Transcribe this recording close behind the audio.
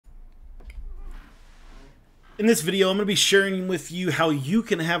In this video, I'm going to be sharing with you how you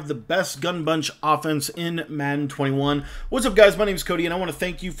can have the best gun bunch offense in Madden 21. What's up, guys? My name is Cody, and I want to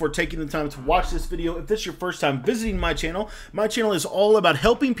thank you for taking the time to watch this video. If this is your first time visiting my channel is all about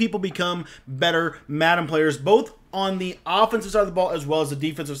helping people become better Madden players, both on the offensive side of the ball as well as the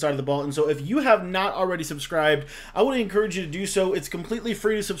defensive side of the ball. And so if you have not already subscribed, I would encourage you to do so. It's completely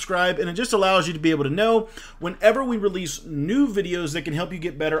free to subscribe, and it just allows you to be able to know whenever we release new videos that can help you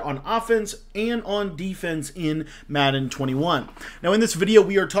get better on offense and on defense in Madden 21. Now, in this video,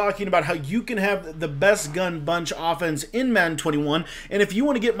 we are talking about how you can have the best gun bunch offense in Madden 21. And if you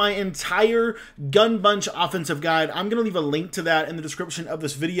want to get my entire gun bunch offensive guide, I'm going to leave a link to that in the description of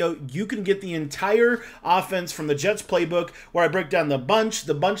this video. You can get the entire offense from the Jets Playbook, where I break down the bunch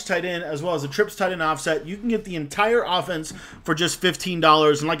tight end, as well as the trips tight end offset. You can get the entire offense for just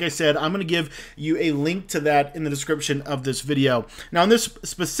 $15. And like I said, I'm going to give you a link to that in the description of this video. Now, in this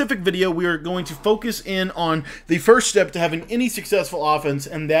specific video, we are going to focus in on the first step to having any successful offense,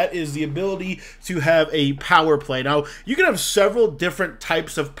 and that is the ability to have a power play. Now, you can have several different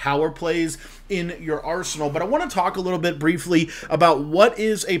types of power plays in your arsenal, but I want to talk a little bit briefly about what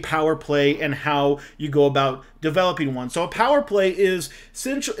is a power play and how you go about developing one. So a power play is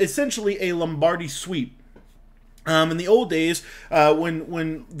essentially a Lombardi sweep. In the old days,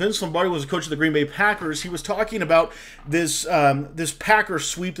 when Vince Lombardi was a coach of the Green Bay Packers, he was talking about this this Packer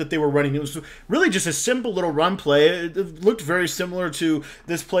sweep that they were running. It was really just a simple little run play. It looked very similar to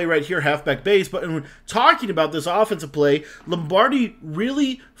this play right here, halfback base. But when talking about this offensive play, Lombardi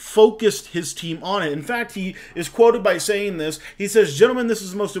really focused his team on it. In fact, he is quoted by saying this. He says, "Gentlemen, this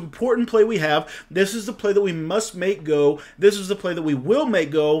is the most important play we have. This is the play that we must make go. This is the play that we will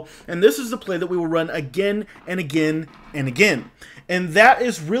make go. And this is the play that we will run again and again and again." And that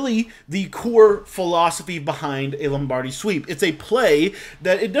is really the core philosophy behind a Lombardi sweep. It's a play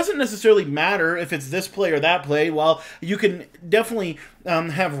that it doesn't necessarily matter if it's this play or that play. While you can definitely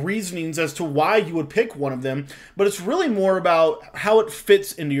have reasonings as to why you would pick one of them, but it's really more about how it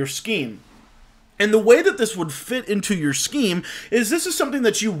fits into your scheme. And the way that this would fit into your scheme is this is something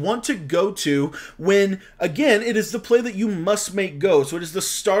that you want to go to when, again, it is the play that you must make go. So it is the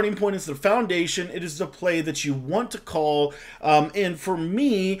starting point, it's the foundation, it is the play that you want to call. And for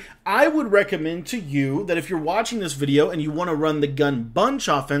me, I would recommend to you that if you're watching this video and you want to run the gun bunch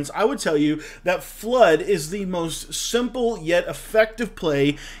offense, I would tell you that flood is the most simple yet effective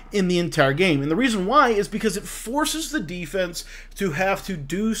play in the entire game. And the reason why is because it forces the defense to have to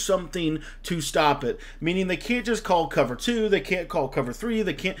do something to stop it. Meaning they can't just call cover 2, they can't call cover 3,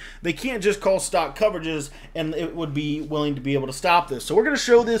 they can't just call stock coverages and it would be willing to be able to stop this. So we're going to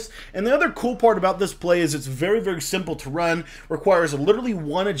show this, and the other cool part about this play is it's very, very simple to run, requires literally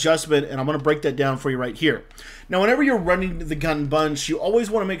one adjustment, and I'm going to break that down for you right here. Now, whenever you're running the gun bunch, you always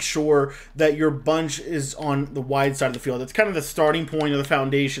want to make sure that your bunch is on the wide side of the field. That's kind of the starting point of the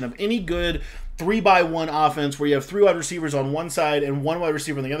foundation of any good 3-by-1 offense where you have 3 wide receivers on one side and 1 wide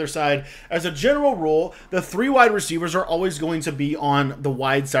receiver on the other side. As a general rule, the 3 wide receivers are always going to be on the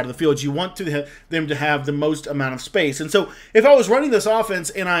wide side of the field. You want them to have the most amount of space. And so if I was running this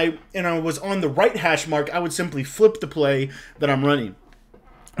offense and I was on the right hash mark, I would simply flip the play that I'm running.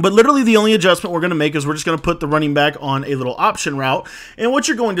 But literally the only adjustment we're going to make is we're just going to put the running back on a little option route. And what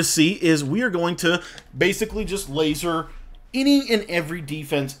you're going to see is we are going to basically just laser any and every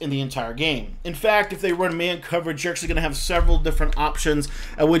defense in the entire game. In fact, if they run man coverage, you're actually going to have several different options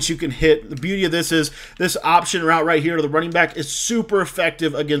at which you can hit. The beauty of this is this option route right here to the running back is super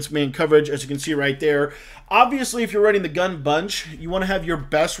effective against man coverage, as you can see right there. Obviously, if you're running the gun bunch, you want to have your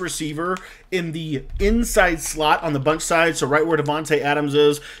best receiver in the inside slot on the bunch side, so right where Devontae Adams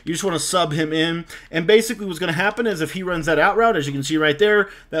is. You just want to sub him in. And basically what's going to happen is if he runs that out route, as you can see right there,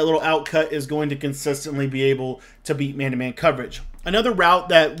 that little out cut is going to consistently be able to beat man-to-man coverage. Another route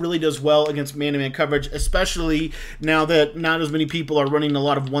that really does well against man-to-man coverage, especially now that not as many people are running a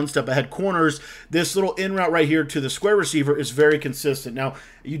lot of one-step ahead corners, this little in route right here to the square receiver is very consistent. Now,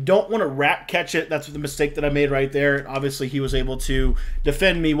 you don't want to rat catch it. That's the mistake that I made right there. Obviously, he was able to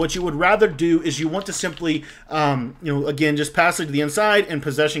defend me. What you would rather do is you want to simply, again, just pass it to the inside and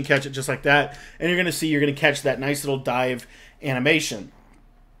possession catch it just like that. And you're going to see you're going to catch that nice little dive animation.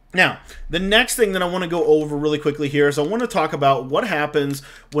 Now, the next thing that I want to go over really quickly here is I want to talk about what happens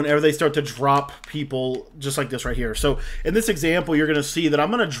whenever they start to drop people just like this right here. So in this example, you're going to see that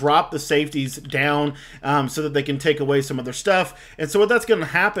I'm going to drop the safeties down so that they can take away some of their stuff. And so what that's going to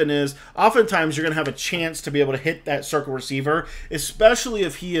happen is oftentimes you're going to have a chance to be able to hit that circle receiver, especially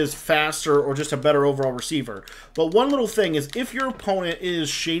if he is faster or just a better overall receiver. But one little thing is if your opponent is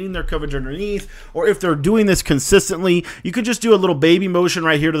shading their coverage underneath, or if they're doing this consistently, you could just do a little baby motion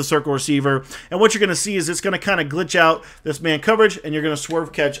right here to the circle receiver. And what you're going to see is it's going to kind of glitch out this man coverage, and you're going to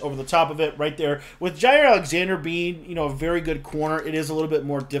swerve catch over the top of it right there. With Jair Alexander being, you know, a very good corner, it is a little bit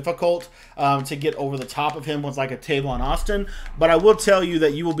more difficult to get over the top of him with like a Tavon Austin. But I will tell you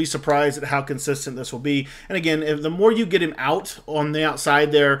that you will be surprised at how consistent this will be. And again, if the more you get him out on the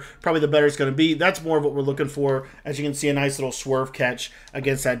outside there, probably the better it's going to be. That's more of what we're looking for. As you can see, a nice little swerve catch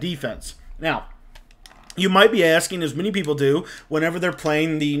against that defense. Now, you might be asking, as many people do, whenever they're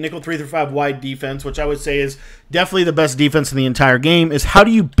playing the nickel 3-5 wide defense, which I would say is definitely the best defense in the entire game, is how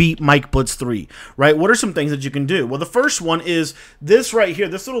do you beat Mike Blitz 3, right? What are some things that you can do? Well, the first one is this right here.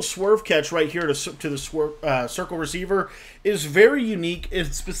 This little swerve catch right here to the circle receiver is very unique.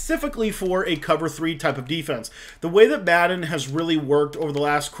 It's specifically for a cover 3 type of defense. The way that Madden has really worked over the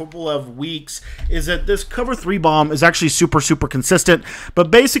last couple of weeks is that this cover 3 bomb is actually super consistent.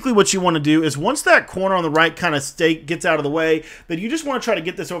 But basically what you want to do is once that corner on the right kind of gets out of the way, then you just want to try to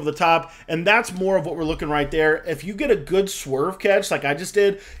get this over the top, and that's more of what we're looking right there. If you get a good swerve catch like I just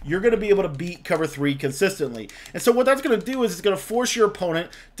did, you're going to be able to beat cover 3 consistently. And so what that's going to do is it's going to force your opponent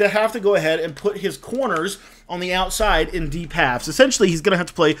to have to go ahead and put his corners on the outside in deep halves. Essentially, he's going to have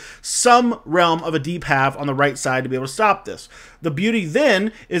to play some realm of a deep half on the right side to be able to stop this. The beauty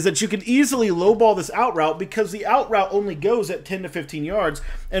then is that you can easily lowball this out route because the out route only goes at 10 to 15 yards.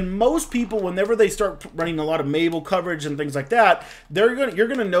 And most people, whenever they start running a lot of Mabel coverage and things like that, you're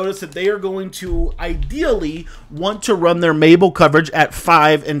going to notice that they are going to ideally want to run their Mabel coverage at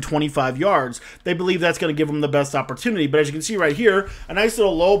 5 and 25 yards. They believe that's going to give them the best opportunity. But as you can see right here, a nice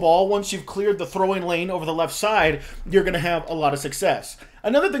little low ball, once you've cleared the throwing lane over the left side, you're going to have a lot of success.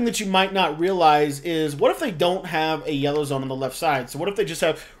 Another thing that you might not realize is, what if they don't have a yellow zone on the left side? So what if they just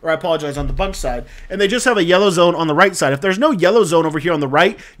have, or I apologize, on the bunch side, and they just have a yellow zone on the right side? If there's no yellow zone over here on the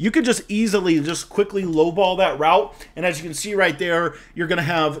right, you could just easily just quickly lowball that route, and as you can see right there, you're going to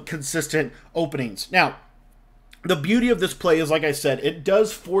have consistent openings. Now, the beauty of this play is, like I said, it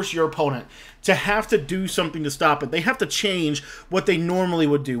does force your opponent to have to do something to stop it. They have to change what they normally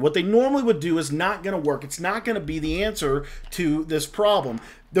would do. What they normally would do is not going to work. It's not going to be the answer to this problem.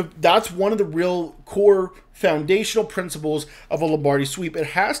 That's one of the real core foundational principles of a Lombardi sweep. It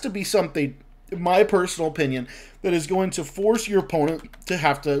has to be something, in my personal opinion, that is going to force your opponent to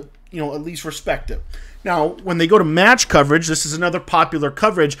have to, at least respect it. Now, when they go to match coverage, this is another popular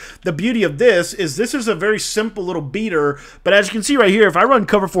coverage. The beauty of this is a very simple little beater, but as you can see right here, if I run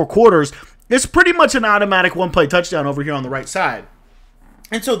cover 4 quarters, it's pretty much an automatic one-play touchdown over here on the right side.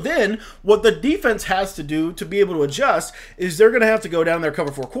 And so then what the defense has to do to be able to adjust is they're going to have to go down there cover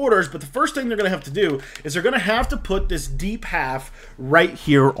 4 quarters, but the first thing they're going to have to do is they're going to have to put this deep half right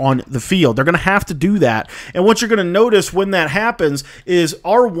here on the field. They're going to have to do that. And what you're going to notice when that happens is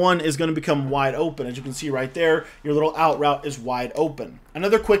R1 is going to become wide open. As you can see right there, your little out route is wide open.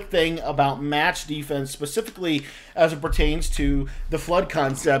 Another quick thing about match defense, specifically as it pertains to the flood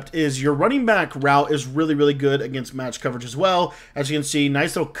concept, is your running back route is really good against match coverage as well. As you can see,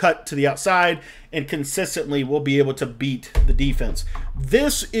 nice little cut to the outside, and consistently will be able to beat the defense.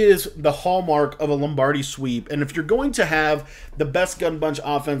 This is the hallmark of a Lombardi sweep, and if you're going to have the best gun bunch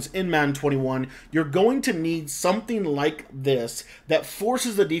offense in Madden 21, you're going to need something like this that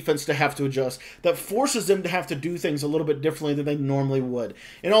forces the defense to have to adjust, that forces them to have to do things a little bit differently than they normally would.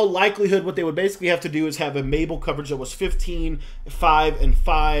 In all likelihood, what they would basically have to do is have a Mabel coverage that was 15, 5, and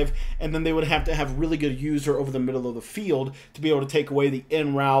 5, and then they would have to have really good user over the middle of the field to be able to take away the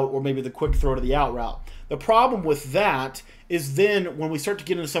in route or maybe the quick throw to the out route. The problem with that is then when we start to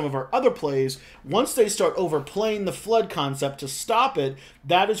get into some of our other plays, once they start overplaying the flood concept to stop it,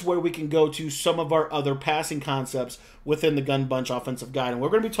 that is where we can go to some of our other passing concepts within the gun bunch offensive guide. And we're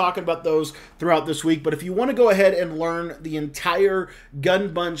going to be talking about those throughout this week. But if you want to go ahead and learn the entire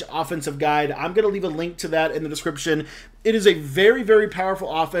gun bunch offensive guide, I'm going to leave a link to that in the description. It is a very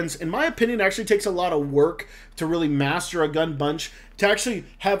powerful offense. In my opinion, it actually takes a lot of work to really master a gun bunch, to actually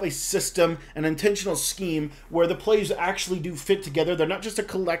have a system, an intentional scheme where the plays actually do fit together. They're not just a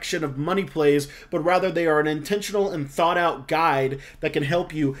collection of money plays, but rather they are an intentional and thought out guide that can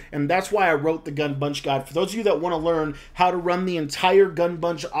help you. And that's why I wrote the gun bunch guide. For those of you that want to learn how to run the entire gun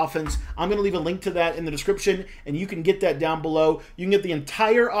bunch offense, I'm going to leave a link to that in the description, and you can get that down below. You can get the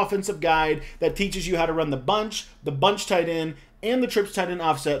entire offensive guide that teaches you how to run the bunch tight end, and the trips tight end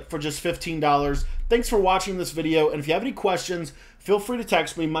offset for just $15. Thanks for watching this video, and if you have any questions, feel free to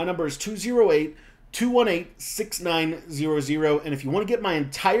text me. My number is 208-218-6900, and if you want to get my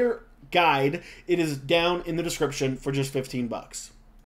entire guide, it is down in the description for just $15.